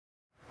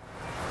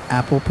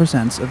Apple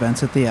Presents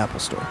events at the Apple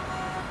Store.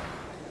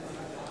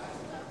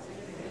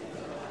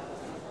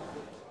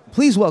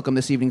 Please welcome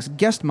this evening's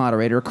guest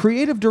moderator,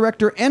 creative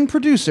director, and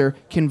producer,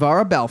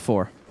 Kinvara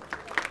Balfour.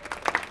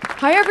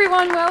 Hi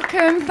everyone,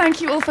 welcome.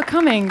 Thank you all for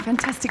coming.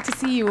 Fantastic to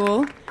see you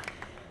all.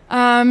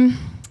 I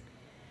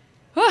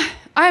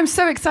am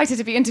so excited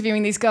to be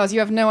interviewing these girls. You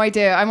have no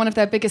idea. I'm one of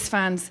their biggest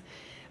fans.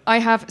 I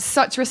have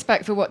such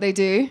respect for what they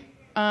do,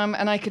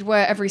 and I could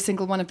wear every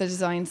single one of their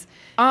designs.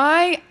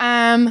 I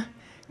am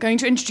going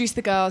to introduce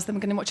the girls, then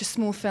we're going to watch a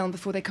small film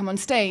before they come on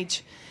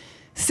stage.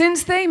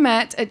 Since they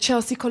met at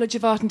Chelsea College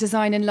of Art and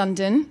Design in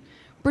London,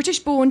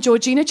 British-born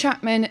Georgina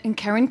Chapman and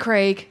Karen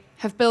Craig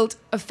have built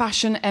a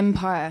fashion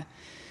empire.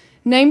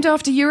 Named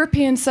after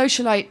European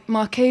socialite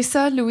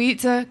Marchesa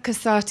Luisa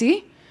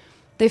Casati,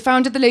 they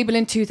founded the label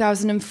in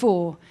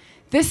 2004.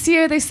 This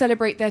year, they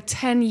celebrate their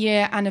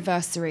 10-year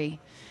anniversary.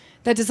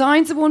 Their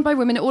designs are worn by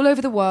women all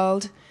over the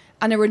world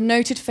and are a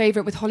noted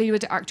favorite with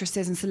Hollywood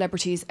actresses and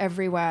celebrities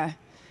everywhere.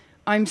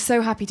 I'm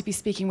so happy to be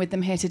speaking with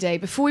them here today.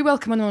 Before we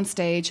welcome them on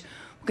stage,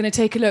 we're going to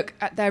take a look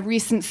at their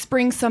recent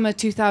Spring-Summer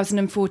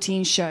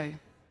 2014 show.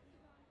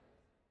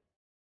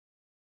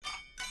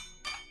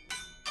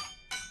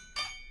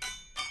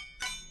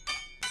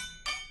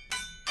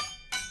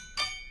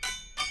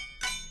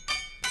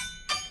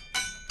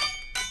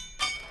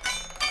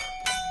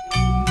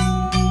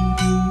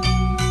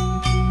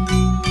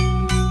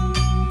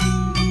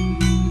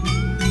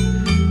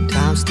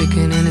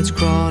 Sticking and it's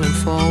crawling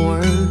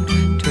forward,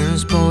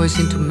 turns boys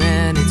into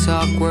men, it's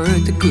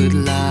awkward, the good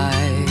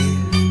life.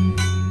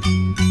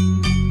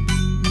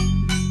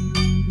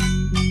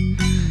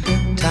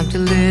 Time to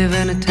live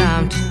and a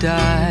time to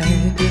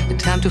die, a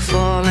time to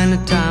fall and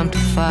a time to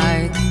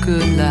fight, the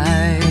good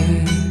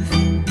life.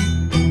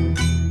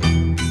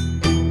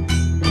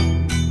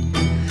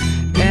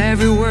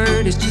 Every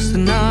word is just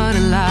another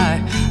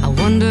lie, I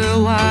wonder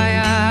why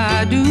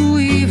I do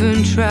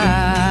even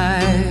try.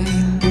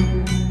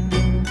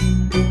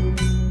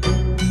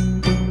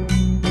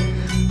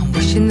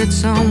 Wishing that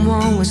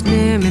someone was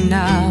near me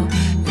now,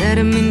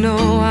 letting me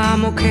know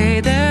I'm okay,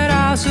 that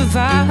I'll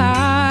survive.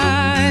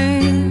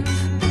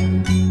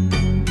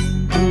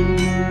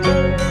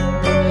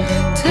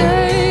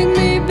 Take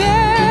me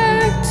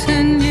back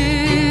 10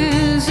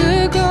 years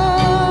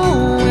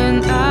ago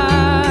when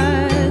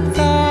I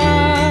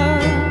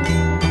thought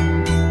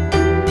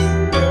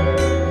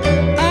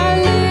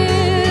I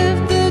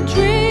lived the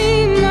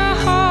dream my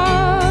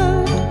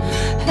heart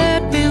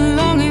had been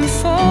longing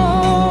for.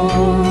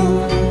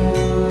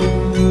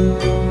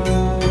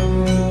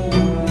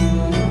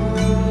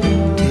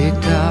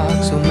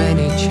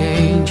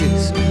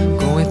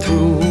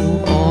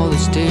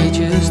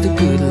 Stages, the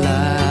good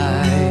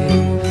life.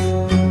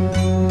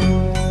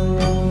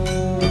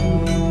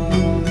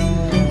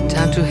 A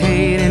time to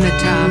hate and a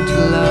time to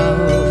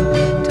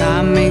love.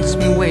 Time makes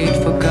me wait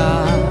for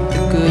God, the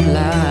good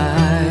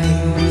life.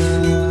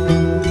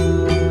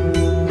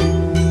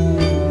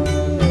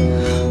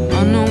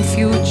 Unknown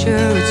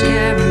future, it's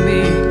carrying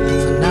me.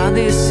 For now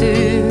this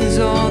is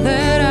all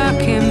that I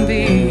can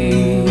be.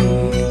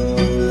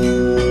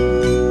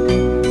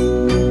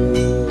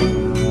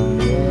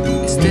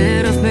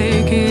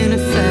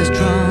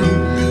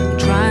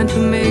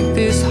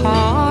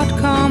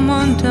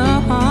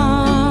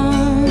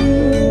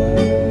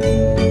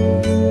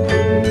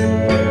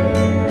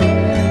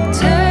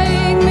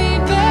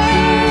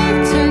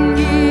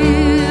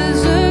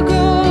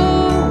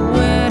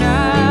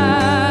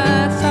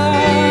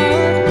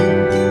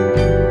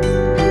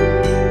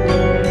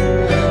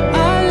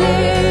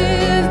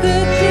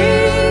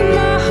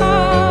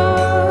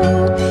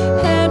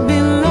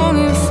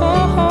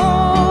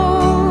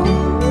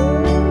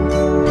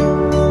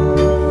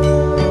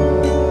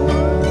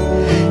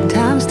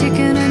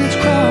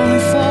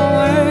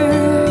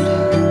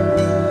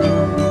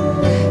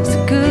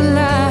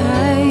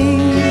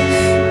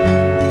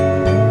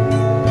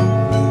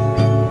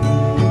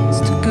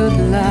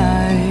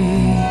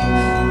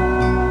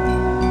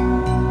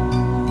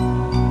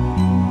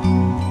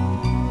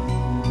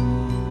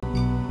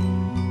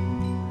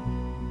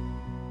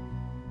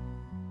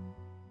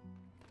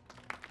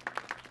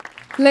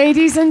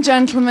 Ladies and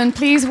gentlemen,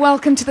 please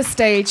welcome to the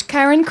stage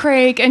Karen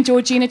Craig and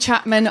Georgina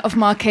Chapman of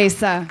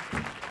Marchesa.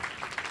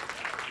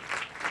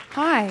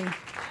 Hi.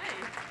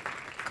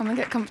 Come and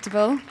get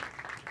comfortable.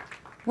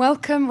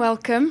 Welcome,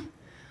 welcome.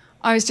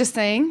 I was just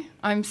saying,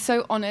 I'm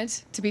so honoured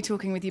to be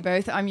talking with you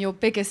both. I'm your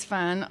biggest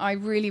fan. I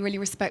really, really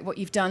respect what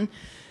you've done.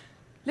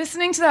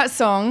 Listening to that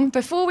song,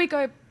 before we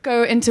go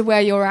into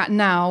where you're at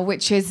now,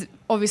 which is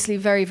obviously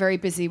very, very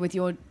busy with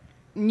your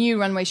new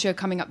runway show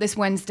coming up this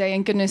Wednesday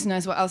and goodness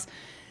knows what else,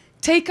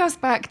 take us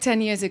back 10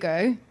 years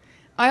ago.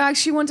 I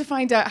actually want to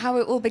find out how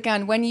it all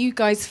began, when you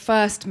guys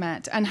first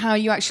met, and how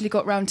you actually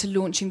got round to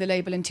launching the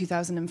label in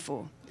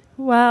 2004.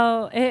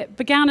 Well, it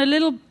began a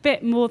little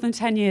bit more than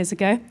 10 years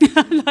ago.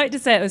 I'd like to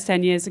say it was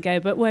 10 years ago,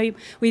 but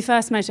we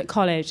first met at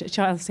college, at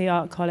Chelsea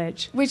Art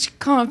College. Which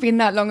can't have been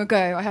that long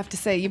ago, I have to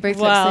say. You both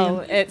look so Well,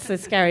 young. it's a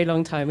scary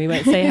long time. We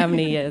won't say how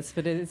many years,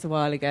 but it's a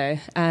while ago.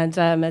 And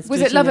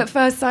Was it love at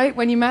first sight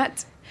when you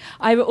met?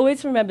 I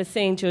always remember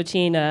seeing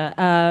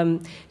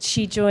Georgina.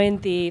 She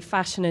joined the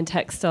fashion and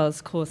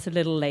textiles course a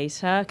little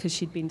later because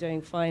she'd been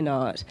doing fine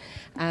art.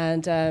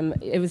 And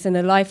it was in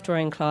a life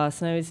drawing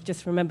class, and I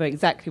just remember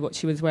exactly what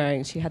she was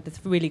wearing. She had this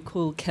really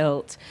cool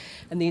kilt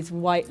and these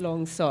white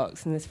long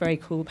socks and this very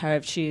cool pair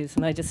of shoes.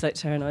 And I just looked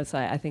at her and I was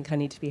like, I think I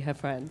need to be her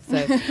friend.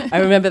 So I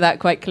remember that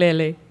quite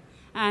clearly.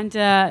 And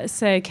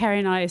so Kerry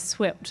and I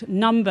swapped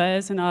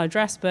numbers in our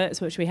address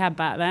books, which we had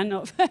back then,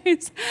 not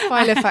phones.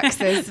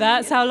 Filofaxes.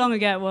 That's how long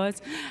ago it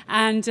was.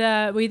 And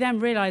we then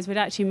realised we'd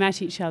actually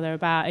met each other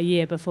about a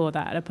year before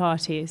that at a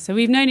party. So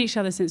we've known each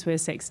other since we were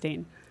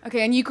 16.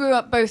 Okay, and you grew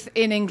up both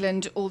in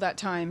England all that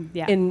time?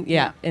 Yeah.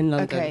 In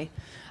London.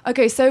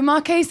 Okay, so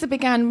Marchesa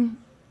began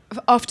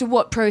after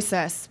what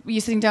process? Were you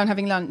sitting down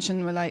having lunch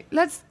and were like,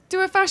 let's do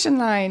a fashion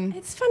line?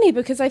 It's funny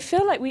because I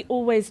feel like we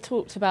always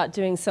talked about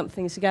doing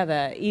something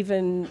together,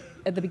 even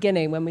at the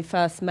beginning when we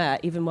first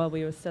met, even while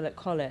we were still at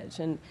college.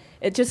 And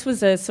it just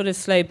was a sort of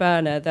slow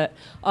burner that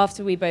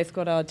after we both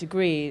got our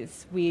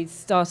degrees, we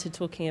started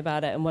talking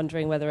about it and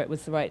wondering whether it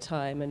was the right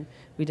time. And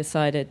we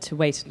decided to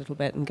wait a little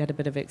bit and get a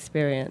bit of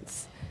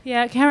experience.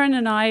 Yeah, Karen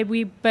and I,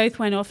 we both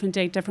went off and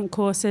did different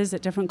courses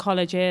at different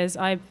colleges.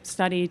 I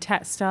studied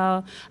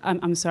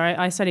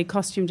I studied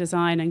costume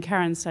design, and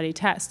Karen studied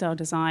textile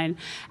design.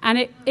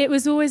 And it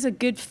was always a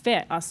good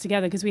fit, us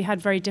together, because we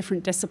had very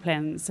different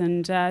disciplines.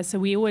 And so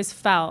we always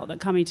felt that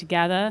coming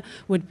together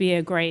would be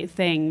a great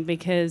thing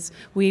because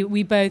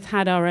we both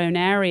had our own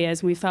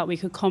areas and we felt we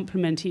could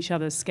complement each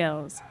other's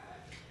skills.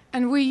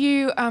 And were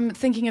you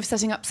thinking of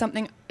setting up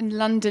something in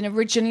London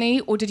originally,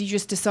 or did you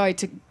just decide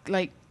to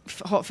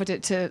hotfoot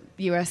it to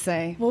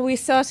USA? Well, we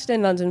started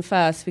in London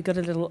first. We got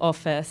a little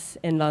office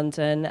in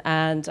London,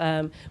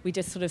 and we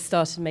just sort of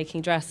started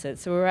making dresses.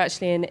 So we were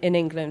actually in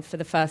England for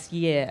the first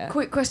year.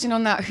 Quick question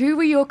on that. Who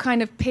were your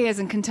kind of peers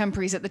and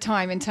contemporaries at the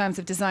time in terms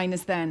of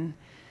designers then?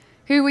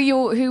 Who were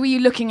you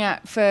looking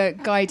at for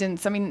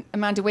guidance? I mean,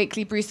 Amanda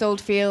Wakely, Bruce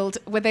Oldfield,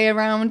 were they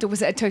around, or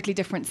was it a totally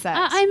different set?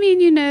 I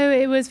mean,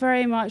 it was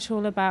very much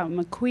all about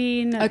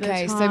McQueen at the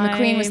time. So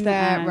McQueen was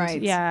there, and, right.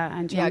 Yeah,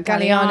 and John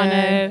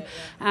Galliano.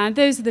 And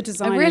those are the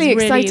designers really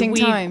exciting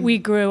time. we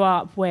grew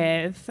up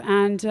with.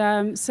 And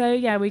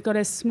we got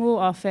a small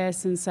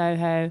office in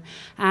Soho.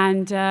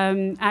 And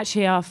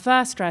actually, our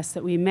first dress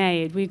that we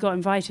made, we got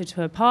invited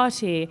to a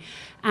party.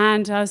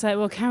 And I was like,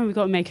 well, Karen, we've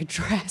got to make a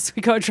dress.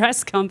 We've got a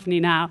dress company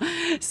now.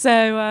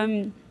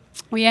 So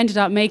we ended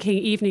up making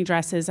evening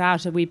dresses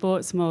we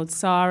bought some old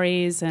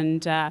saris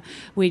and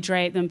we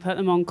draped them, put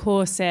them on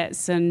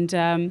corsets. And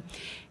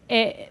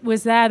it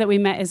was there that we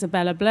met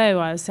Isabella Blow.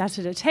 I was sat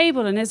at a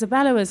table and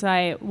Isabella was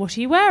like, what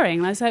are you wearing?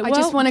 And I was like, I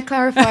just want to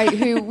clarify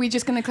we're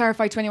just going to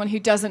clarify to anyone who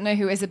doesn't know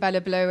who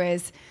Isabella Blow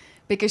is.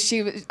 Because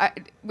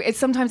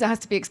sometimes it has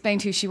to be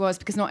explained who she was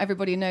because not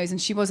everybody knows,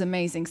 and she was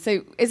amazing.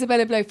 So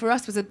Isabella Blow for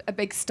us was a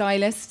big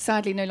stylist,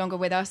 sadly no longer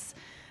with us,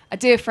 a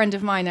dear friend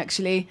of mine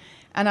actually,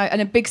 and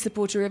a big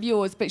supporter of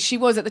yours. But she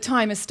was at the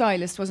time a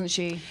stylist, wasn't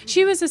she?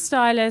 She was a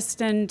stylist,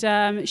 and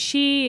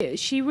she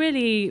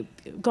really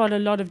got a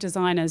lot of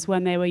designers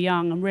when they were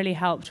young and really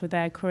helped with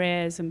their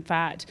careers. In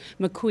fact,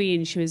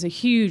 McQueen, she was a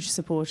huge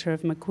supporter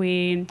of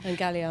McQueen. And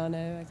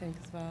Galliano, I think,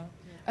 as well.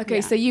 Okay,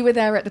 Yeah. so you were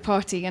there at the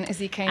party, and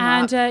Izzy came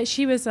up. And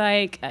she was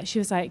like,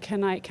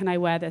 can I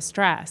wear this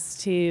dress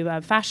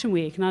to Fashion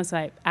Week? And I was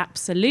like,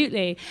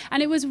 absolutely.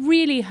 And it was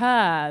really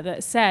her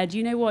that said,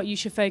 you know what, you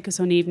should focus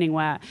on evening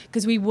wear,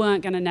 because we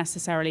weren't going to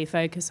necessarily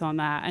focus on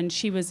that. And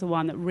she was the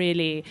one that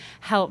really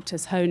helped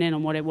us hone in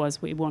on what it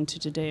was we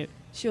wanted to do.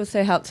 She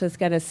also helped us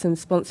get us some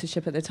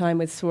sponsorship at the time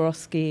with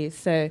Swarovski,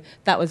 so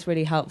that was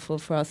really helpful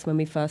for us when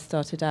we first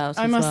started out.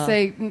 I must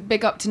say,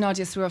 big up to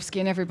Nadia Swarovski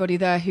and everybody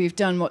there who've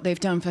done what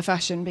they've done for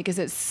fashion, because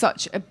it's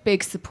such a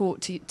big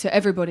support to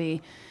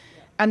everybody,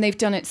 and they've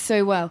done it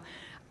so well.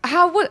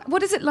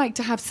 What is it like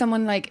to have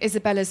someone like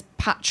Isabella's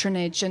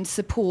patronage and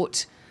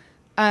support,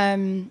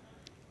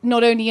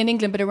 not only in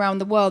England but around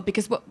the world?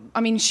 Because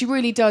she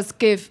really does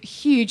give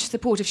huge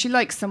support. If she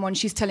likes someone,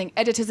 she's telling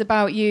editors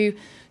about you,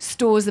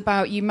 stores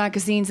about you,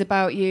 magazines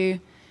about you.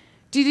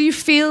 Did you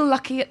feel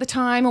lucky at the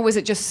time, or was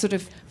it just sort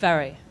of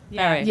Very.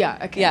 Yeah,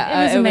 okay.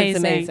 Yeah, It was it amazing.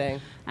 was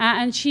amazing.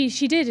 And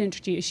she did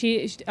introduce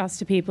us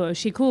to people.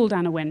 She called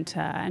Anna Winter,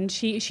 and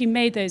she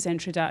made those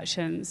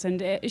introductions,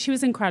 and she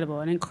was incredible,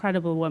 an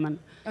incredible woman.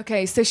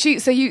 Okay, so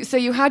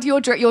you had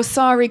your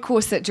sari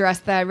corset dress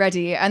there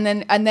ready, and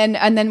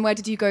then where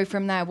did you go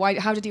from there?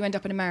 How did you end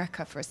up in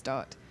America for a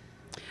start?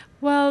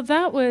 Well,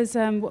 that was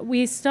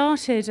we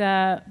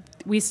started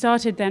We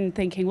started then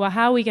thinking, well,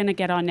 how are we going to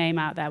get our name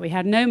out there? We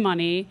had no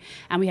money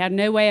and we had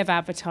no way of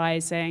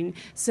advertising.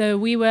 So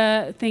we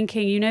were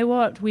thinking, you know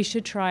what, we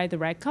should try the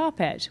red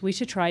carpet. We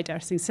should try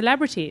dressing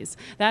celebrities.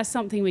 That's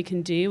something we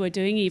can do. We're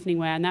doing evening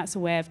wear, and that's a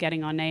way of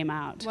getting our name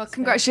out. Well,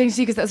 congratulations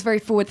to you, because that's very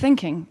forward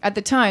thinking. At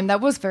the time,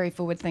 that was very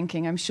forward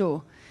thinking, I'm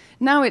sure.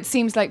 Now it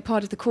seems like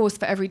part of the course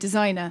for every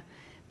designer.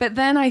 But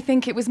then I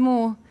think it was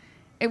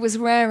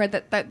rarer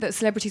that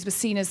celebrities were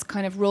seen as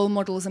kind of role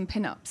models and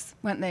pin-ups,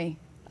 weren't they?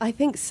 I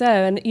think so.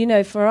 And, you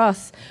know, for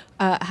us,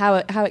 how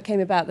it came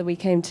about that we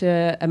came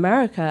to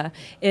America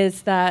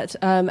is that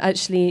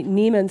actually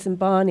Neiman's and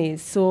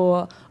Barney's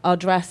saw our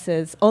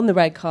dresses on the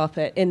red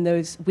carpet in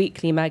those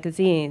weekly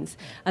magazines.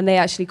 And they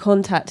actually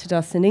contacted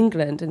us in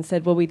England and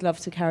said, well, we'd love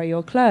to carry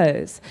your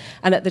clothes.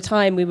 And at the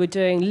time, we were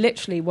doing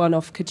literally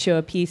one-off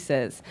couture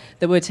pieces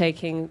that were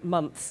taking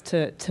months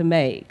to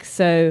make.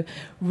 So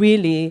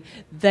really,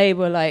 they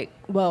were like,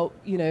 well,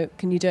 you know,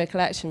 can you do a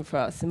collection for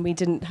us? And we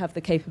didn't have the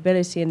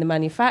capability in the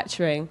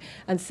manufacturing.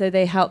 And so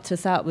they helped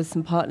us out with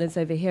some partners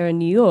over here in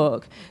New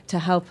York to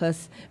help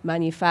us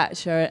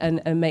manufacture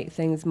and make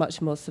things much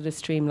more sort of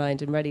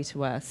streamlined and ready to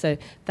wear. So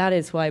that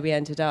is why we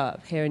ended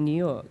up here in New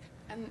York.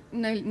 And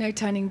no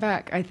turning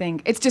back, I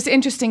think. It's just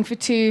interesting for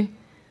two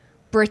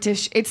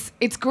British.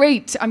 It's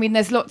great. I mean,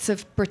 there's lots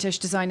of British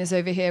designers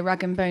over here,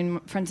 Rag and Bone,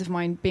 friends of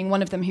mine, being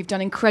one of them, who've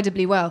done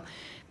incredibly well.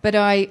 But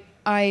I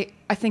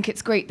think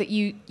it's great that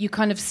you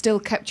kind of still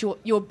kept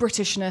your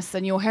Britishness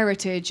and your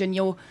heritage, and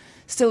you're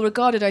still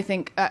regarded, I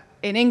think,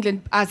 in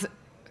England as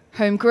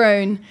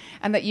homegrown,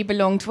 and that you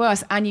belong to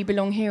us and you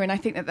belong here. And I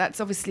think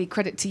that's obviously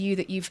credit to you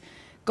that you've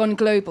gone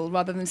global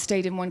rather than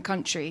stayed in one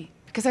country.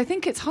 Because I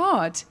think it's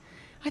hard.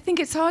 I think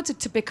it's hard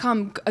to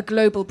become a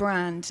global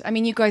brand. I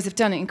mean, you guys have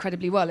done it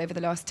incredibly well over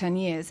the last 10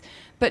 years,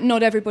 but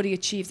not everybody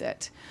achieves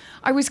it.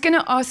 I was going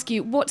to ask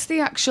you, what's the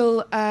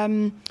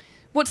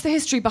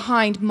history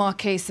behind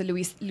Marchesa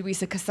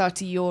Luisa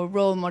Casati, your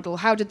role model?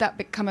 How did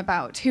that come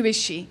about? Who is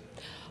she?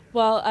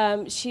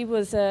 Well, she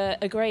was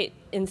a great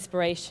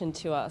inspiration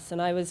to us,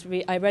 and I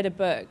read a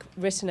book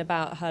written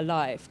about her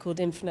life called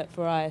Infinite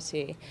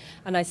Variety,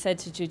 and I said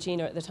to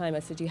Georgina at the time, I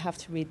said, you have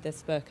to read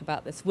this book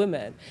about this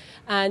woman.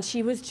 And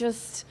she was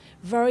just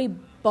very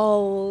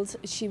bold.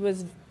 She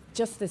was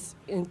just this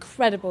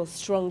incredible,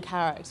 strong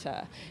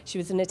character. She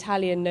was an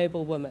Italian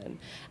noblewoman,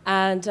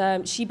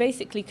 and she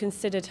basically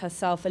considered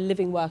herself a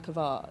living work of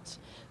art.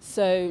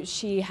 So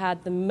she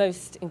had the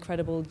most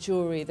incredible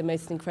jewelry, the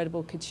most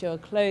incredible couture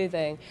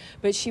clothing,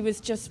 but she was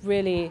just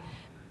really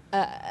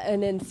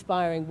an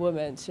inspiring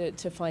woman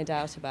to find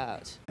out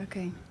about.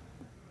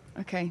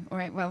 Okay, all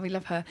right, well, we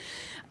love her.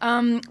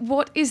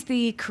 What is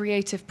the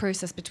creative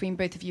process between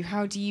both of you?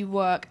 How do you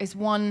work? Is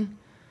one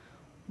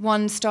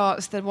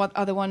starts, the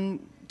other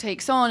one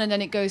takes on, and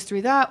then it goes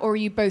through that, or are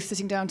you both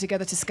sitting down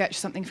together to sketch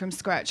something from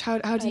scratch? How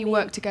do you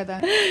work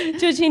together?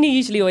 Georgina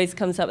usually always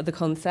comes up with the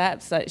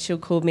concepts. Like, she'll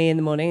call me in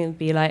the morning and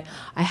be like,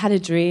 I had a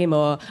dream,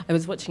 or I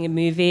was watching a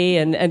movie,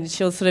 and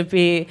she'll sort of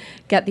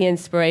get the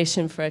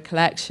inspiration for a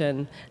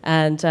collection.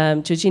 And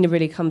Georgina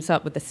really comes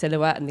up with the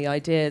silhouette and the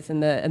ideas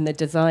and the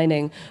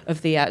designing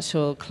of the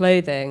actual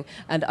clothing.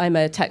 And I'm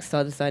a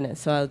textile designer,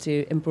 so I'll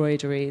do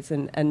embroideries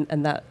and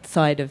that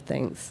side of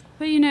things.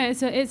 But you know,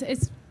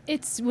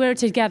 we're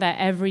together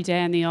every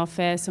day in the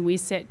office, and we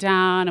sit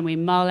down and we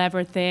mull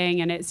everything,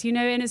 and it's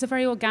a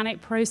very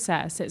organic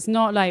process. It's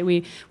not like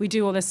we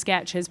do all the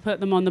sketches,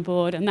 put them on the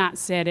board, and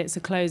that's it. It's a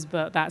closed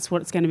book. That's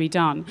what's going to be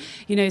done.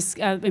 You know,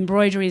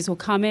 embroideries will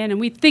come in, and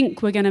we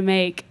think we're going to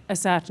make a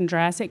certain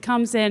dress. It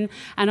comes in,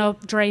 and I'll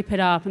drape it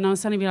up, and I'll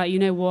suddenly be like, you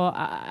know what?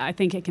 I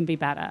think it can be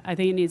better. I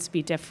think it needs to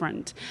be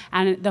different,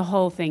 and the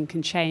whole thing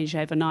can change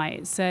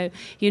overnight. So,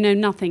 you know,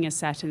 nothing is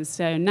set in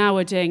stone. Now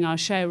we're doing our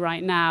show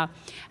right now,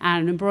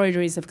 and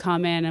embroideries have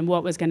come in, and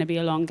what was going to be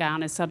a long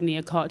gown is suddenly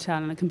a cocktail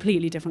in a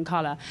completely different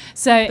colour.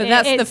 So but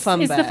that's the fun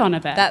bit. It's the fun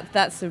of it.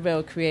 That's the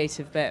real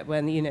creative bit,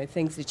 when, you know,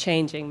 things are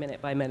changing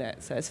minute by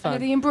minute, so it's fun. Are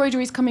the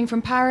embroideries coming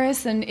from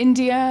Paris and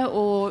India,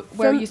 or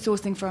where are you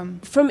sourcing from?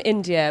 From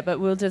India, but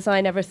we'll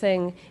design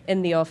everything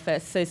in the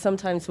office. So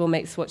sometimes we'll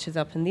make swatches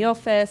up in the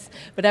office,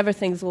 but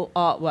everything's all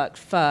artwork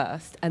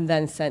first and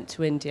then sent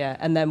to India,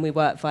 and then we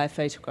work via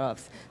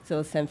photographs. So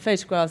we'll send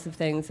photographs of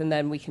things, and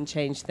then we can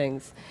change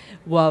things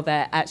while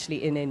they're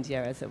actually in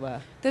India, as it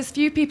were. There's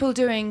few people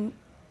doing,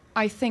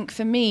 I think,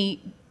 for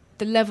me,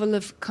 the level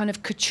of kind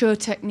of couture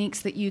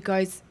techniques that you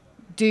guys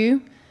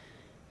do.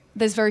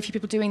 There's very few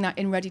people doing that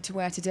in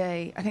ready-to-wear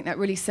today. I think that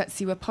really sets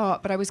you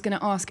apart. But I was going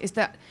to ask,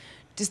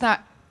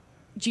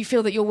 do you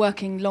feel that you're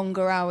working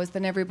longer hours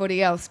than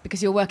everybody else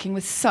because you're working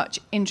with such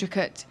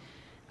intricate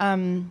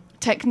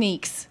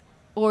techniques?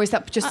 Or is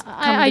that just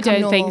I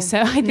don't think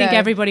so. I think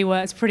everybody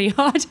works pretty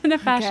hard in the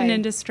fashion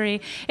industry.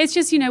 It's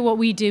just, you know, what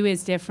we do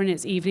is different.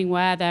 It's evening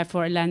wear,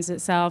 therefore it lends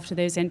itself to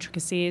those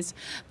intricacies.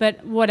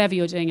 But whatever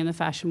you're doing in the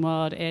fashion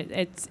world,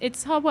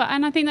 it's hard work.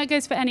 And I think that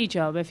goes for any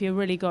job. If you're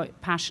really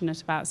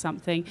passionate about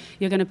something,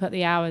 you're going to put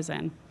the hours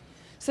in.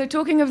 So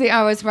talking of the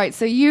hours, right,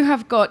 so you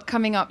have got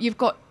coming up, you've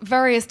got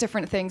various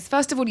different things.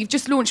 First of all, you've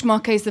just launched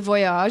Marchesa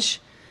Voyage.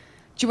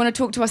 Do you want to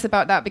talk to us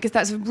about that? Because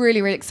that's a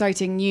really, really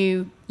exciting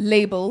new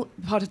label,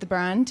 part of the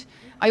brand.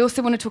 I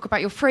also want to talk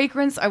about your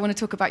fragrance. I want to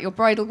talk about your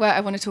bridal wear.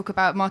 I want to talk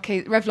about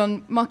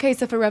Revlon,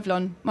 Marchesa for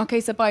Revlon,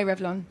 Marchesa by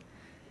Revlon.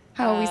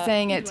 How are we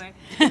saying it?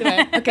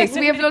 Okay, so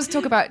we have a lot to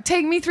talk about.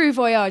 Take me through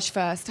Voyage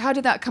first. How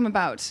did that come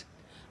about?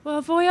 Well,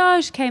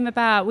 Voyage came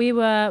about.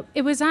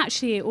 It was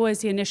actually always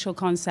the initial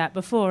concept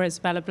before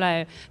Isabella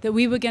Blow that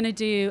we were going to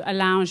do a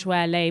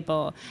loungewear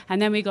label, and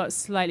then we got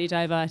slightly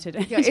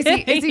diverted. Yeah,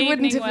 Izzy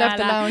wouldn't have left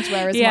the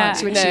loungewear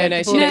as much.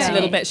 No, she looked a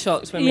little bit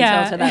shocked when we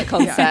told her that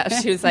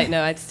concept. She was like,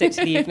 no, I'd stick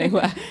to the evening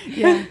wear.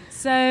 Yeah.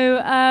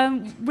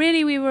 So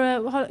really,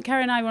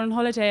 Kerry and I were on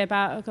holiday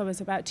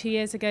about 2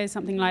 years ago,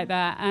 something like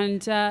that,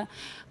 and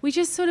we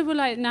just sort of were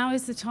like, now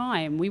is the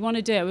time. We want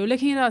to do it. We were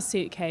looking at our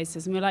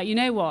suitcases, and we were like, you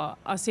know what?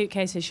 Our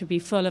suitcases should be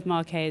full of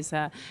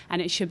Marchesa,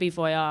 and it should be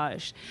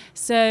Voyage.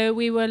 So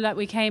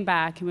we came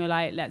back, and we were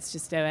like, let's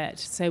just do it.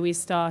 So we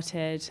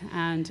started,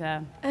 and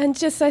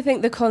just I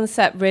think the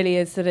concept really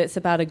is that it's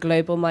about a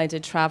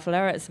global-minded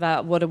traveller. It's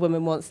about what a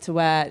woman wants to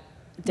wear.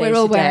 We're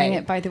all wearing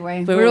it, by the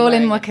way. We're all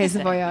in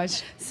Marchesa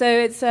Voyage.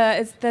 So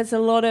there's a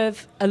lot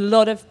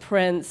of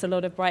prints, a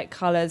lot of bright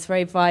colours,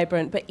 very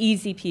vibrant, but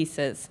easy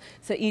pieces.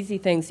 So easy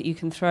things that you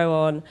can throw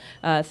on,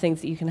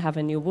 things that you can have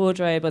in your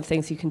wardrobe, or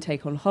things you can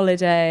take on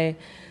holiday.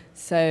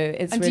 So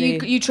it's and really...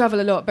 do you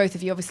travel a lot, both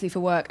of you, obviously, for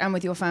work and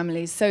with your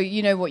families, so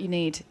you know what you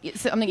need.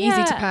 It's something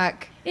easy to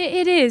pack.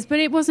 It is, but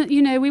it wasn't,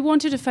 we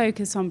wanted to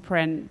focus on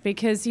print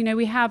because,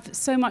 we have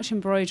so much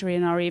embroidery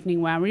in our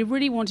evening wear. We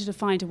really wanted to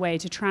find a way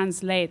to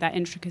translate that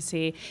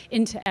intricacy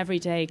into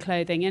everyday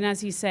clothing. And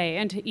as you say,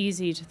 into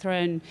easy to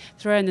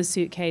throw in the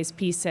suitcase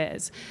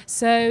pieces.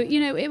 So,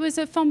 it was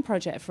a fun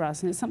project for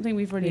us, and it's something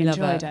we've really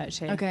enjoyed,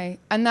 actually. Okay,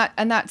 and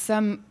that's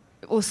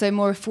also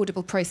more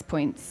affordable price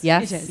points.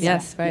 Yes, it is.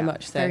 yes, very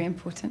much so. Very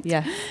important.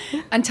 Yeah.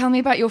 And tell me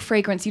about your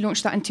fragrance. You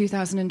launched that in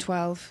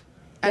 2012.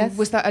 And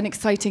was that an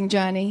exciting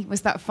journey?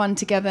 Was that fun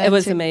together? It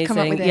was amazing. Come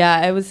up with it?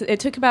 Yeah, it was.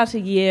 It took about a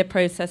year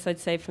process, I'd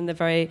say, from the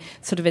very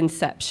sort of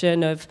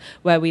inception of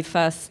where we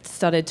first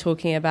started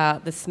talking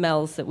about the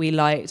smells that we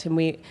liked, and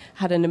we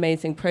had an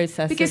amazing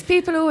process. Because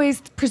people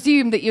always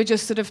presume that you're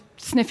just sort of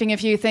sniffing a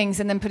few things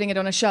and then putting it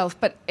on a shelf,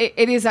 but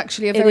it is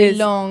actually a very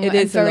long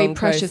and very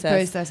precious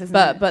process, isn't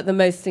it? But the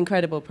most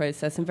incredible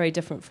process, and very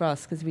different for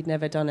us because we'd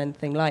never done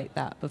anything like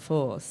that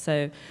before.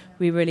 So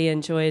we really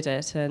enjoyed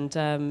it,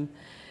 and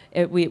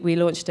we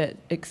launched it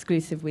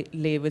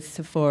exclusively with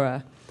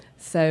Sephora.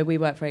 So we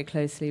work very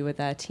closely with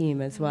their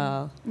team as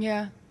well.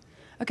 Yeah.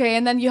 Okay,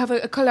 and then you have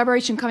a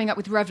collaboration coming up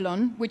with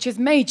Revlon, which is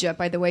major,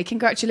 by the way.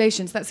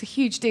 Congratulations, that's a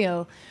huge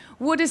deal.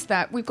 What is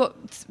that? We've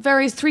got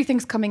 3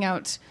 things coming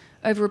out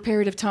over a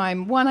period of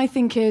time. One, I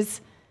think, is...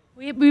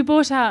 We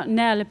brought out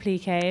nail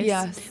appliques,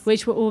 yes,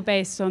 which were all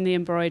based on the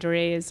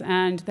embroideries,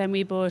 and then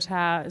we brought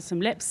out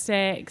some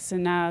lipsticks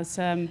and now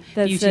some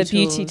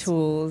beauty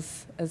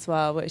tools as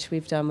well, which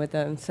we've done with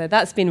them. So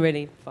that's been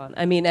really fun.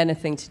 I mean,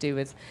 anything to do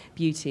with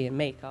beauty and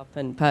makeup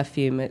and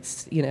perfume,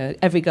 it's,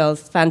 every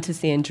girl's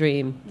fantasy and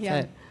dream.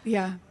 Yeah. So.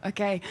 Yeah,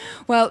 okay.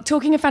 Well,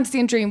 talking of fantasy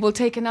and dream, we'll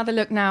take another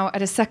look now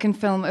at a second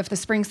film of the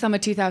Spring-Summer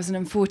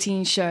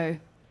 2014 show.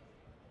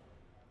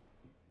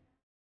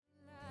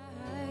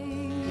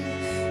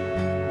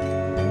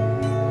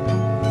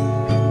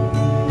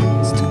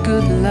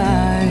 Good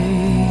life.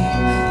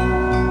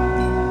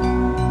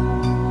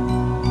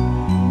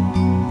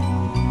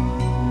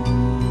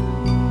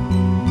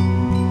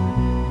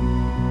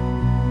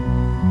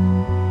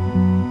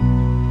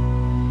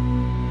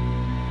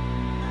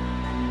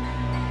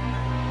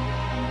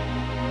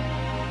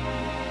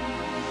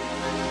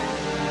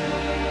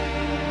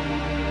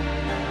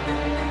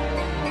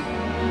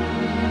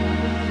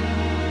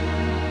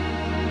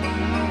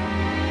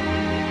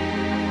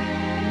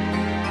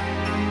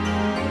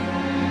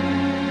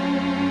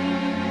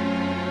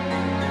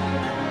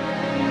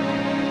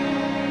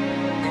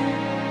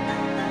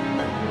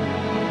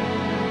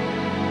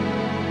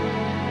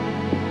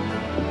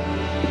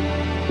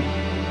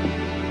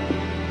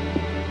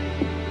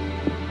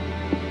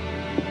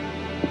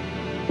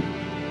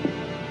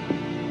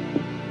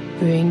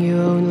 Bring your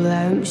own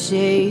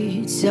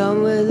lampshade,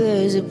 somewhere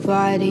there's a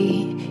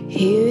party.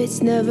 Here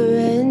it's never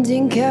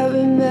ending, can't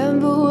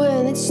remember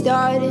when it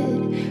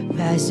started.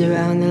 Pass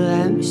around the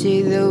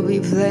lampshade, there'll be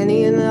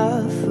plenty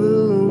enough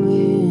room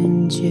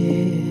in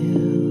jail.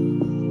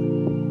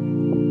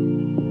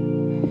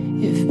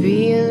 If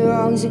being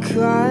wrong's a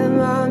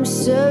crime, I'm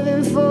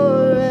serving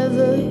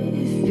forever.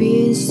 If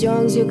being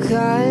strong's your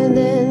kind,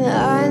 then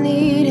I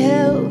need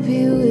help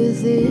here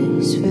with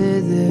this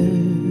feather.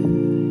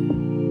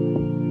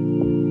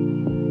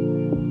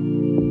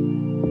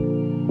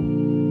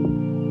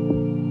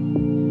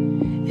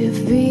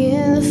 If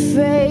being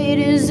afraid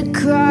is a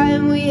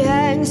crime, we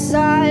hang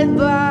side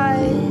by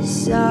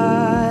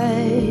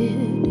side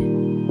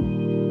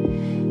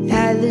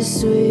at the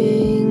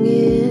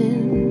swinging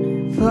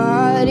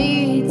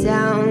party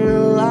down the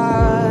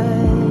line.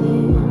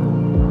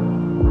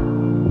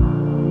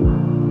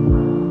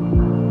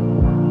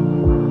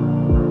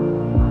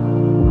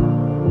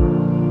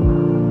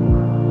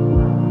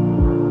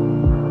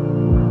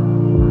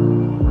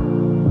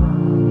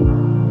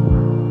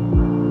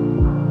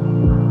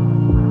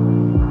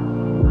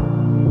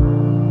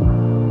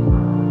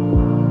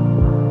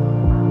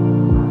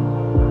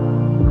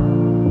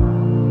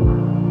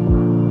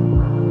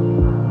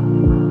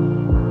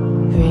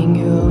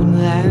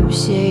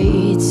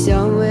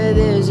 somewhere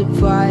there's a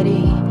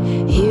party.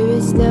 Here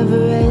it's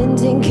never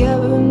ending,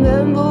 can't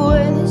remember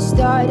when it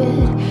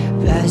started.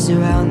 Pass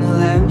around the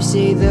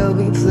lampshade, there'll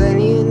be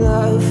plenty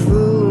enough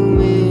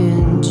room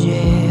in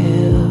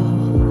jail.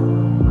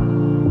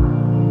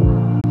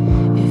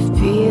 If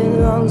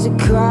being wrong's a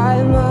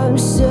crime, I'm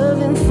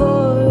serving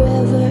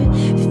forever.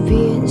 If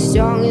being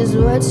strong is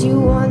what you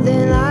want,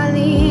 then I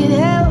need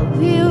help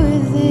here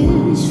with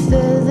this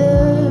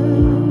feather.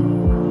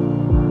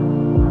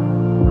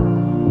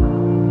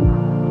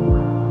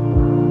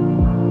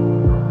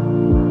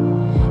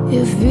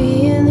 If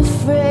being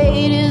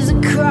afraid is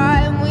a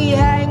crime, we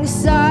hang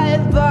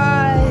side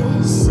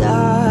by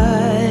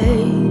side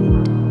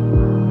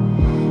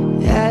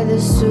at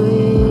the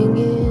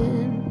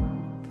swinging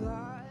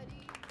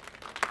party.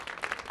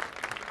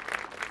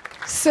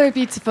 So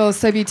beautiful,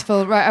 so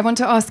beautiful. Right, I want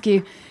to ask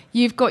you,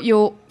 you've got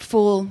your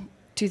fall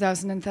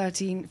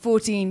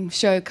 2013-14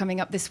 show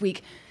coming up this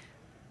week.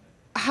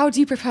 How do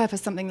you prepare for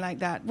something like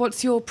that?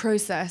 What's your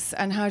process,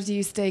 and how do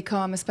you stay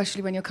calm,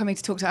 especially when you're coming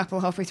to talk to Apple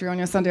halfway through on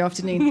your Sunday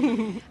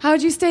afternoon? How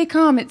do you stay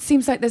calm? It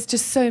seems like there's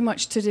just so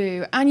much to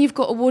do. And you've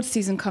got awards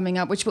season coming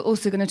up, which we're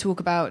also going to talk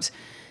about,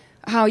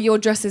 how your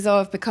dresses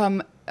have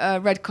become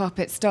red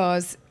carpet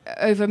stars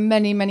over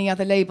many, many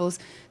other labels.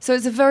 So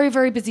it's a very,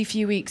 very busy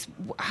few weeks.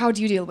 How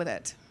do you deal with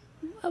it?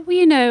 Well,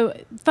 you know,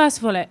 first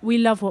of all, we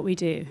love what we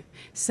do.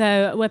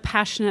 So we're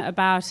passionate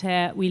about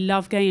it. We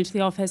love going into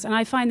the office. And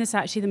I find this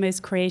actually the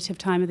most creative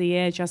time of the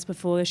year, just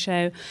before the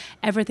show.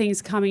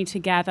 Everything's coming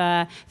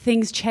together.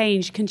 Things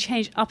can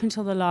change up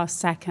until the last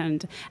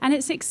second. And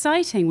it's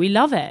exciting. We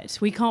love it.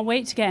 We can't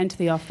wait to get into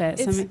the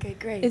office. Okay,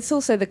 great. It's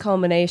also the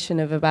culmination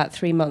of about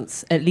 3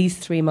 months, at least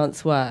 3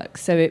 months' work.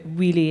 So it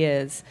really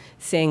is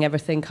seeing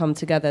everything come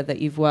together that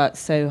you've worked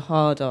so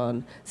hard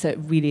on. So it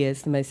really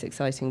is the most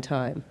exciting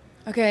time.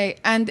 Okay,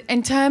 and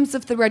in terms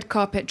of the red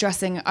carpet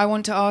dressing, I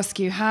want to ask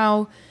you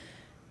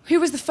who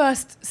was the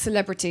first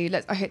celebrity,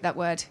 I hate that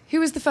word,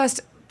 who was the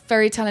first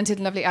very talented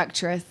and lovely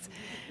actress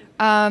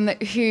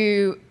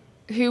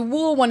who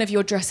wore one of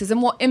your dresses,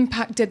 and what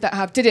impact did that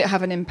have? Did it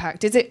have an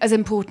impact? Is it as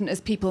important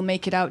as people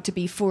make it out to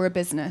be for a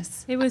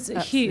business? It was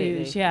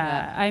huge,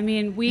 yeah. I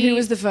mean, Who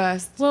was the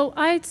first? Well,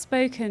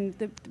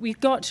 we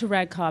got to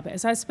red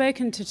carpet. So I'd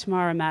spoken to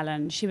Tamara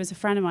Mellon. She was a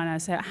friend of mine. I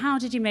said, how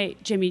did you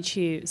make Jimmy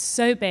Choo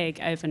so big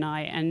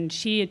overnight? And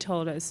she had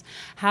told us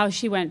how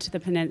she went to the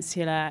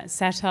Peninsula,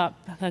 set up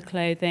her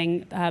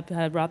clothing,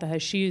 her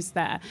shoes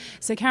there.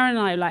 So Karen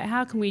and I were like,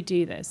 how can we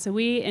do this? So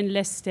we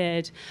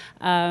enlisted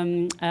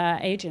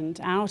agent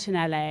out in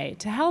LA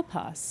to help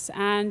us,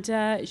 and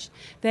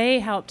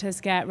they helped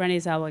us get Renée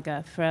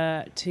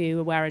Zellweger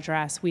to wear a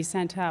dress. We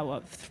sent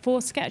out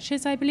 4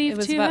 sketches, I believe,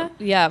 to her.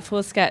 Yeah,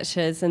 4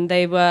 sketches, and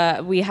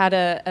we had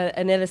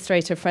an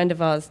illustrator friend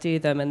of ours do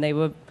them, and they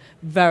were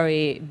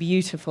very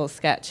beautiful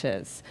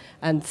sketches.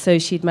 And so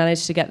she'd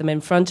managed to get them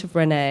in front of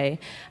Renée,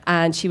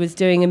 and she was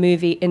doing a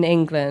movie in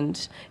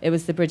England. It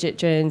was the Bridget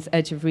Jones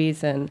Edge of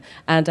Reason,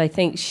 and I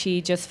think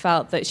she just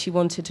felt that she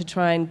wanted to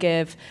try and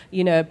give,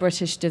 a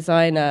British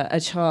designer a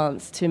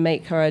chance to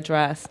make her a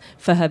dress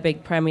for her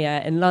big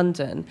premiere in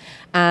London.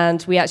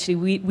 And we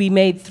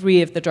made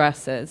 3 of the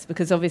dresses,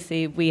 because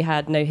obviously we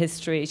had no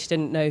history. She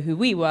didn't know who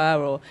we were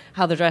or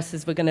how the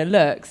dresses were going to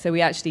look. So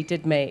we actually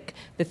did make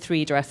the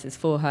 3 dresses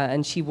for her,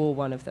 and she wore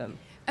one of them.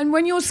 And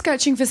when you're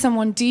sketching for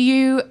someone,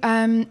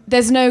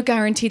 there's no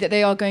guarantee that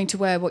they are going to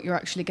wear what you're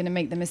actually going to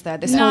make them, is there?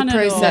 This whole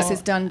process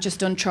is done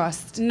just on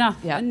trust.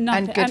 Nothing.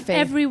 And good faith.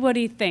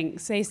 Everybody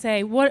thinks, they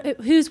say,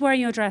 who's wearing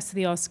your dress to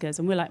the Oscars?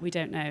 And we're like, we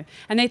don't know.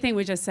 And they think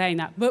we're just saying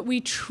that. But we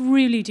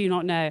truly do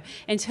not know.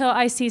 Until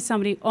I see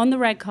somebody on the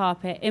red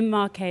carpet in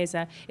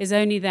Marchesa, is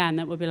only then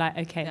that we'll be like,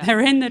 okay, they're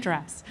in the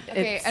dress.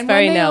 Okay, it's and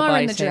very when they are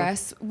nail-biting. in the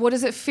dress, what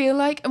does it feel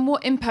like? And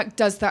what impact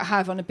does that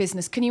have on a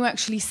business? Can you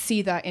actually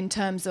see that in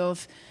terms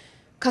of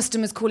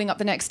customers calling up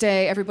the next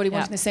day, everybody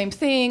wanting the same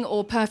thing,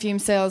 or perfume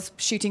sales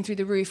shooting through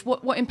the roof?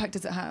 What impact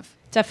does it have?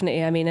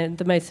 Definitely. I mean,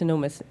 the most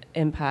enormous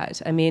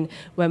impact. I mean,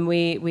 when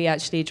we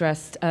actually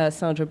dressed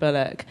Sandra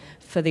Bullock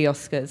for the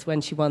Oscars,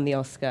 when she won the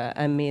Oscar,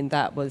 I mean,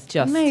 that was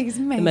just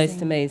amazing. The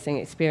most amazing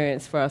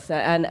experience for us,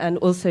 and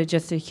also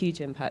just a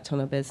huge impact on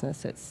our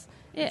business.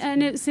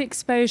 And it's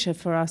exposure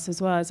for us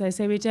as well. As I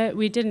say, we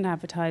didn't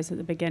advertise at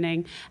the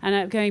beginning.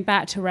 And going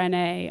back to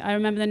Renée, I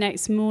remember the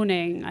next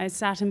morning I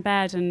sat in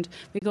bed and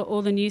we got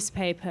all the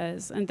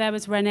newspapers, and there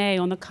was Renée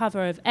on the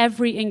cover of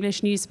every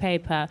English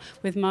newspaper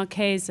with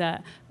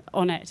Marchesa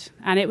on it.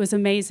 And it was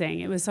amazing.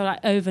 It was sort of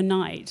like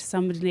overnight.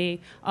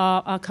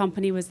 Our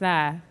company was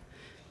there.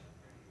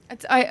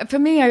 For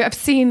me, I've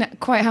seen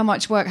quite how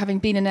much work, having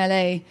been in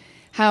LA,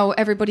 how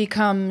everybody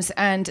comes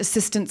and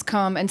assistants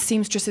come and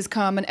seamstresses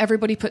come, and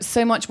everybody puts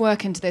so much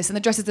work into this, and the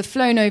dresses are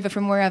flown over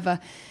from wherever.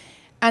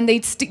 And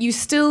you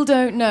still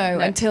don't know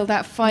No. until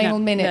that final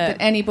No. minute No. that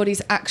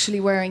anybody's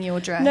actually wearing your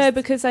dress. No,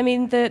 because I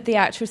mean the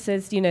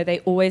actresses, you know, they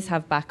always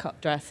have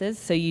backup dresses,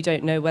 so you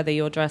don't know whether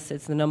your dress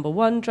is the number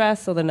 1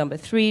 dress or the number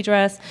 3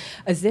 dress.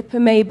 A zipper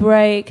may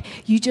break.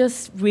 You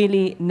just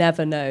really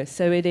never know.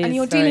 So it is. And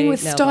you're very dealing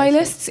with nail-biting.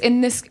 stylists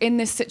in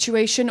this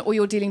situation, or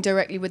you're dealing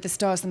directly with the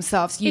stars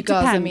themselves. You It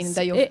girls, depends. I mean,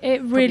 they're your it probably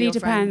really your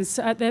friends.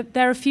 depends.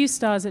 There are a few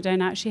stars that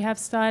don't actually have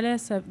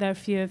stylists. There are a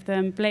few of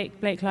them.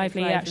 Blake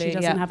Lively actually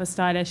doesn't have a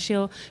stylist.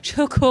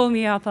 She'll call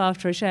me up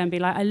after a show and be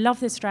like, I love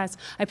this dress.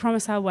 I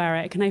promise I'll wear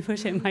it. Can I put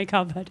it in my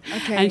cupboard?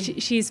 Okay. And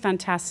she's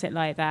fantastic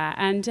like that.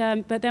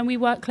 And but then we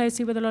work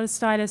closely with a lot of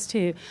stylists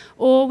too.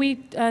 Or we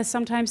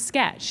sometimes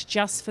sketch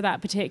just for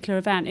that particular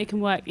event. It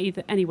can work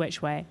any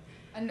which way.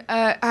 And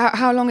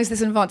how long is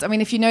this in advance? I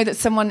mean, if you knew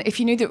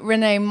that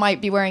Renee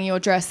might be wearing your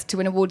dress to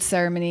an awards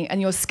ceremony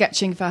and you're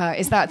sketching for her,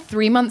 is that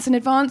 3 months in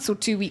advance or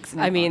 2 weeks in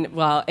advance? I mean,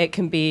 well, it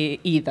can be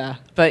either,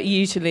 but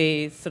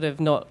usually sort of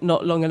not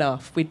long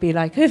enough. We'd be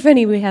like, if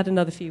only we had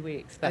another few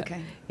weeks. But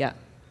Okay. Yeah.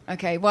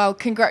 Okay, well,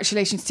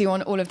 congratulations to you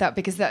on all of that,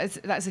 because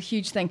that's a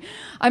huge thing.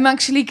 I'm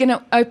actually going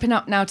to open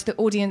up now to the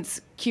audience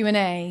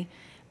Q&A.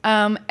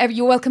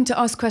 You're welcome to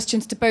ask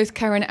questions to both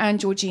Karen and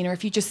Georgina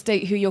if you just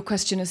state who your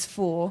question is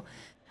for.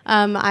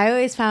 I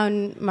always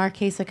found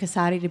Marchesa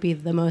Casati to be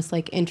the most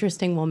like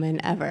interesting woman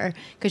ever,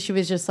 because she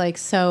was just like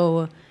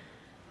so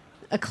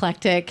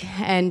eclectic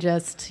and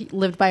just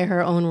lived by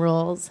her own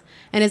rules.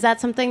 And is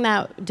that something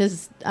that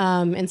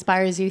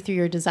inspires you through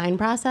your design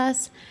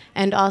process?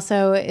 And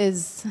also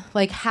is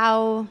like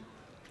how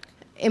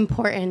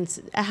important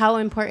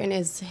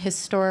is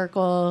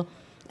historical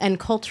and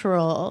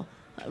cultural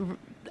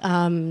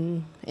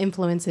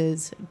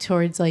influences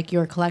towards like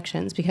your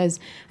collections? Because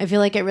I feel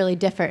like it really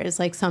differs.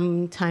 Like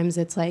sometimes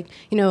it's like,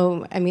 you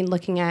know, I mean,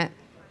 looking at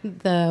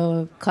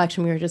the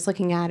collection we were just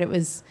looking at, it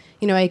was,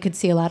 you know, I could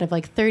see a lot of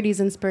like 30s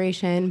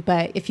inspiration,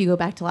 but if you go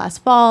back to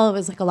last fall, it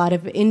was like a lot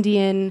of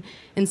Indian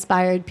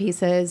inspired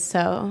pieces.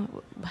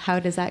 So how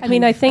does that I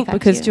mean, I think affect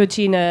because you?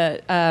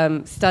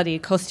 Georgina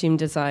studied costume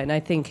design,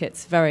 I think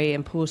it's very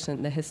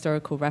important, the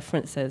historical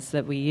references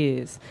that we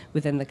use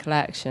within the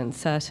collection,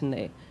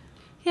 certainly.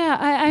 Yeah,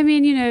 I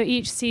mean, you know,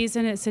 each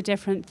season it's a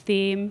different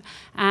theme,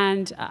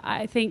 and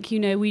I think, you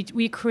know,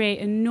 we create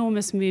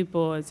enormous mood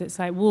boards. It's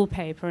like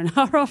wallpaper in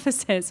our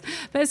offices.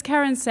 But as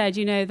Karen said,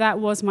 you know, that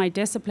was my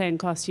discipline,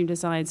 costume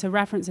design, so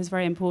reference is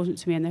very important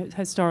to me in the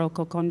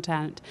historical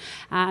content.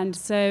 And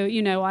so,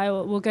 you know,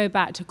 we'll go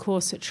back to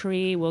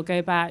corsetry, we'll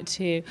go back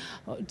to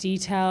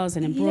details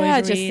and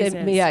embroideries.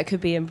 It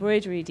could be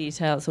embroidery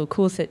details or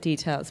corset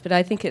details, but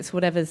I think it's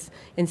whatever's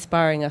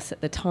inspiring us at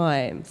the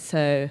time.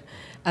 So,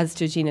 as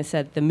Georgina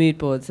said, the mood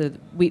boards,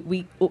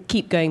 we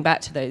keep going back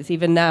to those.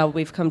 Even now,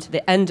 we've come to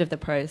the end of the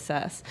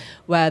process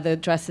where the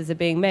dresses are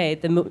being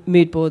made. The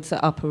mood boards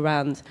are up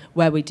around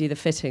where we do the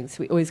fittings.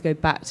 We always go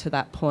back to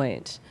that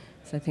point.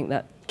 So I think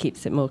that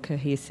keeps it more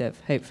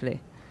cohesive, hopefully.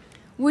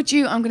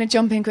 I'm going to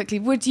jump in quickly.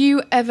 Would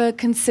you ever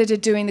consider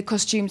doing the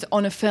costumes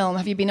on a film?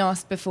 Have you been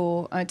asked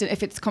before?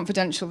 If it's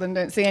confidential, then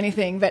don't say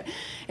anything. But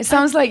it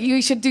sounds like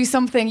you should do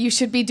something. You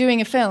should be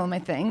doing a film, I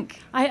think.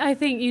 I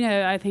think, you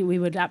know, I think we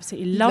would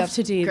absolutely love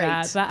to do great.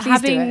 that. But Please do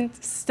having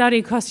it.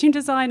 studied costume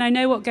design, I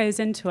know what goes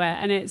into it,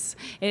 and it's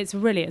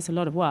a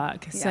lot of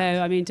work. Yeah. So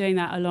I mean, doing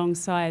that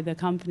alongside the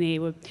company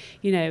would,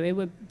 you know, it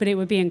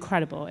would be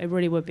incredible. It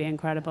really would be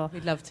incredible.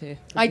 We'd love to.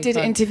 I did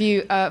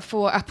interview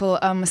for Apple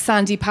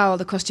Sandy Powell,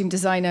 the costume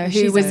designer, who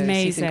She's was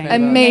amazing.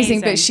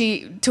 amazing. But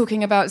she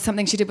talking about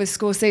something she did with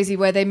Scorsese,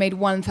 where they made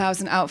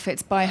 1,000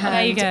 outfits by hand,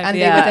 There you go. and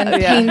they were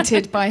then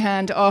painted by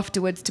hand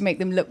afterwards to make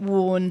them look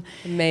worn.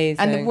 Amazing.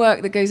 And the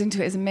work that goes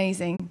into it is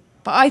amazing.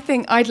 But I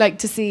think I'd like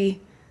to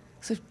see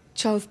sort of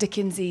Charles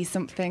Dickens-y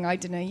something. I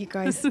don't know, you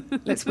guys.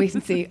 Let's wait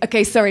and see.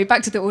 Okay, sorry,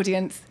 back to the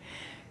audience.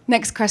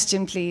 Next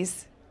question,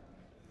 please.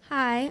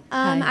 Hi.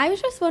 I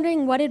was just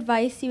wondering what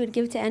advice you would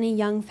give to any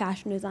young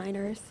fashion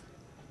designers.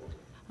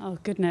 Oh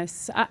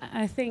goodness,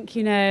 I think,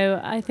 you know,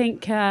 I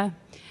think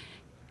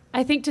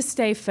to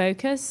stay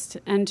focused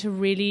and to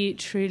really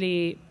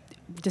truly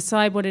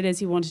decide what it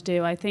is you want to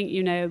do. I think,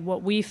 you know,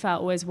 what we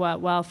felt always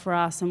worked well for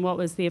us, and what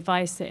was the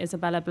advice that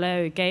Isabella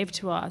Blow gave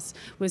to us,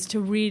 was to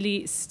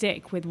really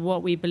stick with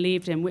what we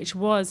believed in, which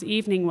was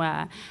evening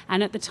wear.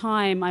 And at the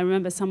time, I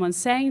remember someone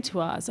saying to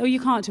us, oh, you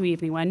can't do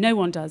evening wear, no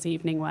one does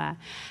evening wear.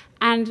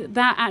 And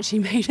that actually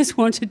made us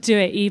want to do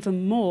it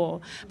even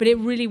more. But it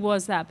really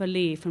was that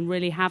belief and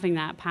really having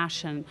that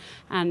passion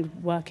and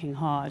working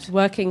hard.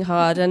 Working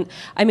hard. And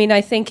I mean,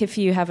 I think if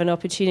you have an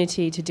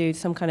opportunity to do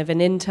some kind of an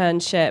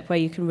internship where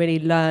you can really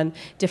learn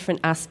different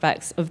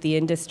aspects of the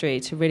industry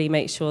to really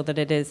make sure that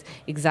it is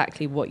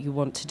exactly what you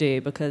want to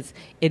do, because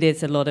it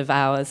is a lot of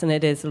hours and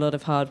it is a lot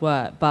of hard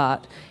work,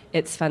 but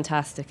it's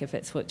fantastic if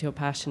it's what your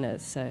passion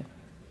is. So.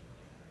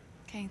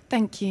 Okay,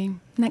 thank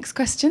you. Next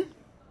question.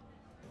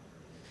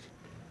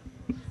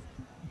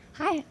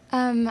 Hi.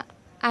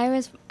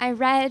 I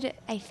read,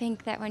 I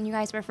think that when you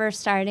guys were first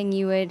starting,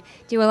 you would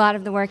do a lot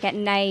of the work at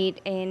night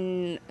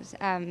in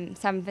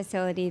some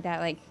facility that,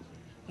 like,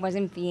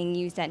 wasn't being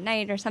used at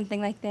night or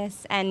something like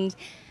this. And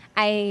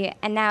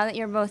now that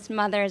you're both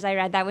mothers, I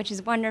read that, which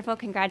is wonderful.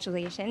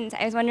 Congratulations.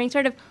 I was wondering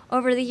sort of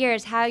over the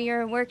years how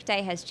your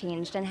workday has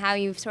changed and how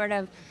you've sort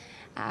of,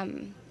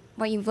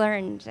 what you've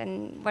learned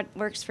and what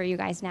works for you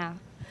guys now.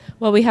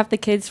 Well, we have the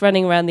kids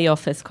running around the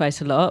office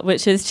quite a lot,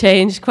 which has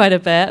changed quite a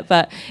bit,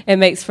 but it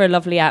makes for a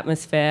lovely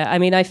atmosphere. I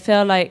mean, I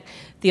feel like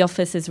the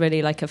office is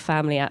really like a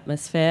family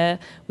atmosphere.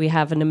 We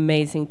have an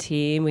amazing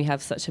team. We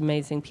have such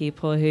amazing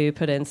people who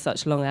put in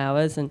such long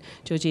hours, and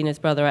Georgina's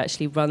brother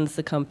actually runs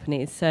the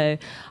company. So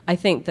I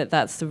think that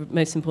that's the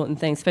most important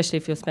thing, especially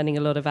if you're spending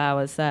a lot of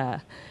hours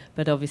there.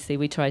 But obviously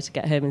we try to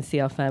get home and see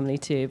our family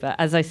too. But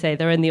as I say,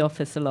 they're in the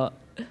office a lot.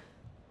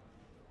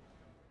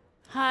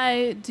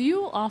 Hi, do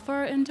you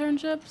offer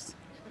internships?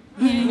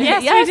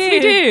 Yes, we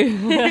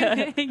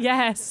do.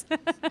 Yes.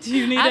 Do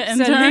you need an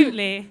intern?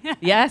 Absolutely.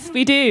 Yes,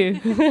 we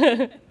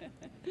do.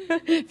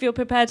 Feel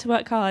prepared to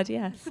work hard,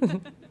 yes.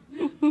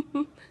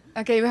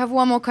 Okay, we have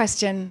one more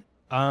question.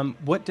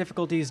 What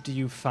difficulties do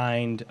you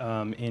find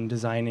in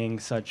designing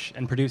such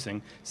and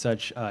producing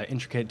such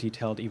intricate,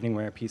 detailed evening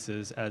wear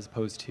pieces as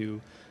opposed to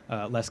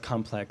less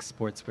complex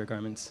sportswear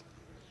garments?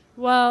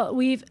 Well,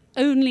 we've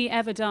only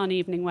ever done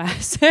evening wear,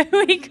 so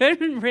we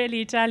couldn't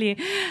really tell you.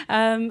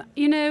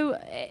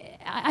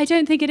 I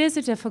don't think it is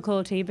a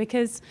difficulty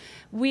because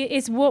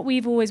it's what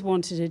we've always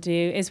wanted to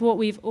do. It's what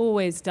we've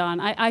always done.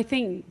 I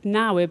think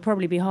now we'd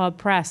probably be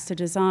hard-pressed to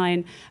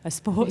design a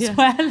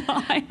sportswear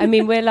line. I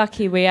mean, we're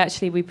lucky.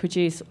 We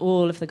produce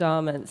all of the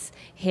garments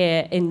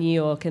here in New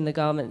York in the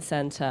Garment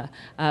Center,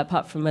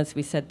 apart from, as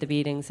we said, the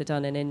beadings are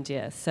done in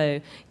India. So,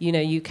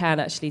 you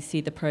can actually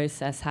see the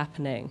process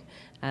happening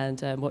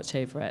and watch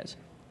over it.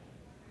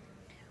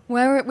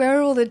 Where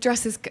are all the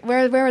dresses?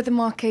 Where are the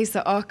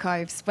Marchesa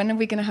archives? When are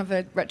we going to have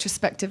a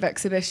retrospective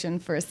exhibition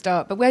for a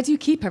start? But where do you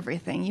keep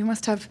everything? You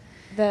must have.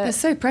 They're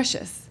so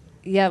precious.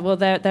 Yeah, well,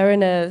 they're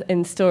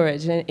in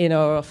storage in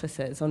our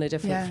offices on a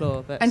different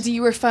floor. But and do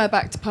you refer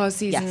back to past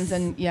seasons?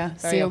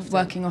 Yes. And so you're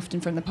working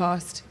often from the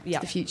past to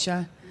the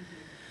future.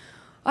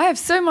 I have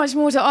so much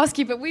more to ask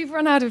you, but we've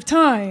run out of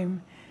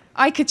time.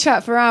 I could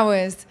chat for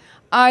hours.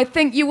 I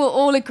think you will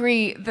all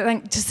agree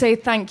to say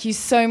thank you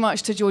so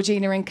much to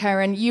Georgina and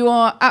Karen. You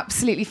are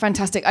absolutely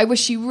fantastic. I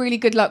wish you really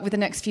good luck with the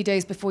next few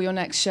days before your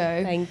next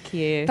show. Thank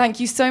you.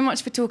 Thank you so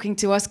much for talking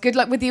to us. Good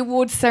luck with the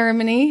awards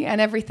ceremony and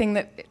everything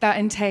that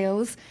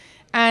entails.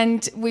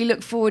 And we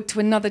look forward to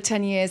another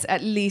 10 years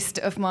at least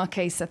of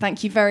Marchesa.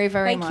 Thank you very,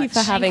 very much. Thank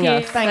you for having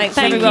us. Thank Thanks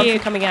everyone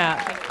for coming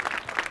out.